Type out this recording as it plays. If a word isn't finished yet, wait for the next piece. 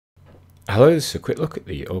Hello, this is a quick look at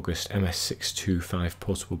the August MS625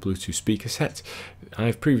 portable Bluetooth speaker set.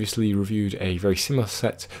 I've previously reviewed a very similar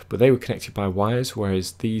set, but they were connected by wires,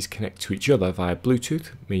 whereas these connect to each other via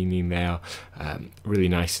Bluetooth, meaning they are really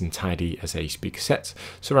nice and tidy as a speaker set.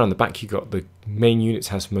 So around the back you've got the main unit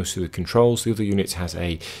has most of the controls, the other unit has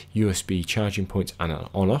a USB charging point and an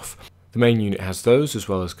on-off. The main unit has those as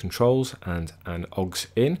well as controls and an AUX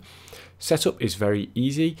in. Setup is very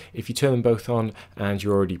easy. If you turn them both on and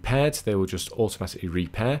you're already paired, they will just automatically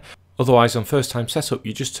repair. Otherwise, on first time setup,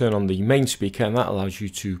 you just turn on the main speaker and that allows you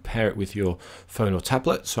to pair it with your phone or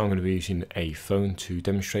tablet. So I'm going to be using a phone to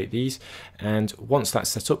demonstrate these. And once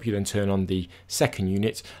that's set up, you then turn on the second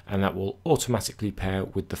unit and that will automatically pair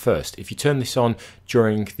with the first. If you turn this on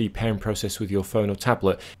during the pairing process with your phone or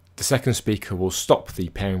tablet, the second speaker will stop the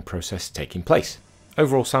pairing process taking place.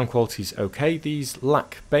 Overall sound quality is okay. These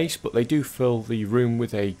lack bass, but they do fill the room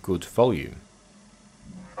with a good volume.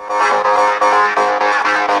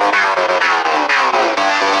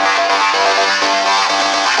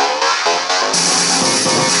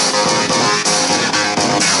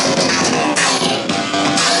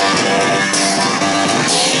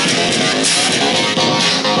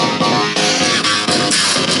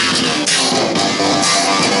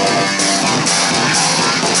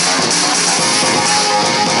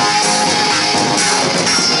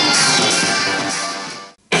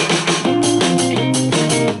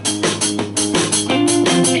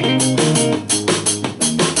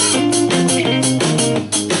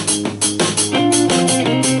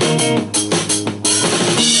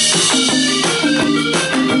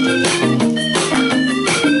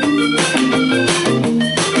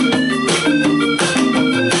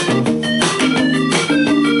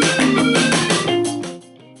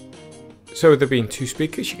 So with there being two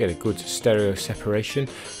speakers, you get a good stereo separation,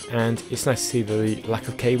 and it's nice to see the lack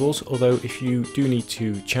of cables, although if you do need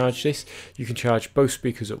to charge this, you can charge both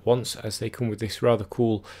speakers at once as they come with this rather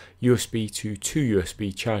cool USB to 2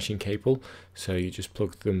 USB charging cable. So you just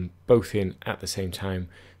plug them both in at the same time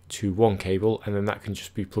to one cable, and then that can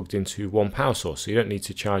just be plugged into one power source, so you don't need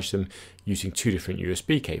to charge them using two different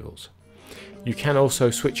USB cables. You can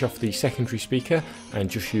also switch off the secondary speaker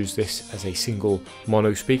and just use this as a single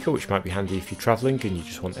mono speaker, which might be handy if you're travelling and you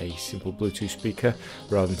just want a simple Bluetooth speaker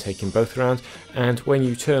rather than taking both around. And when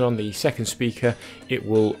you turn on the second speaker, it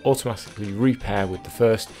will automatically repair with the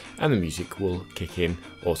first and the music will kick in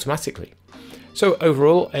automatically. So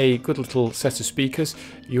overall, a good little set of speakers.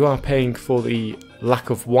 You are paying for the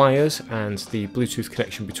lack of wires and the Bluetooth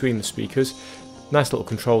connection between the speakers. Nice little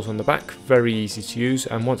controls on the back, very easy to use,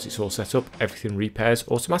 and once it's all set up, everything repairs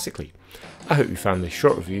automatically. I hope you found this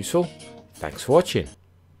short review useful. Thanks for watching.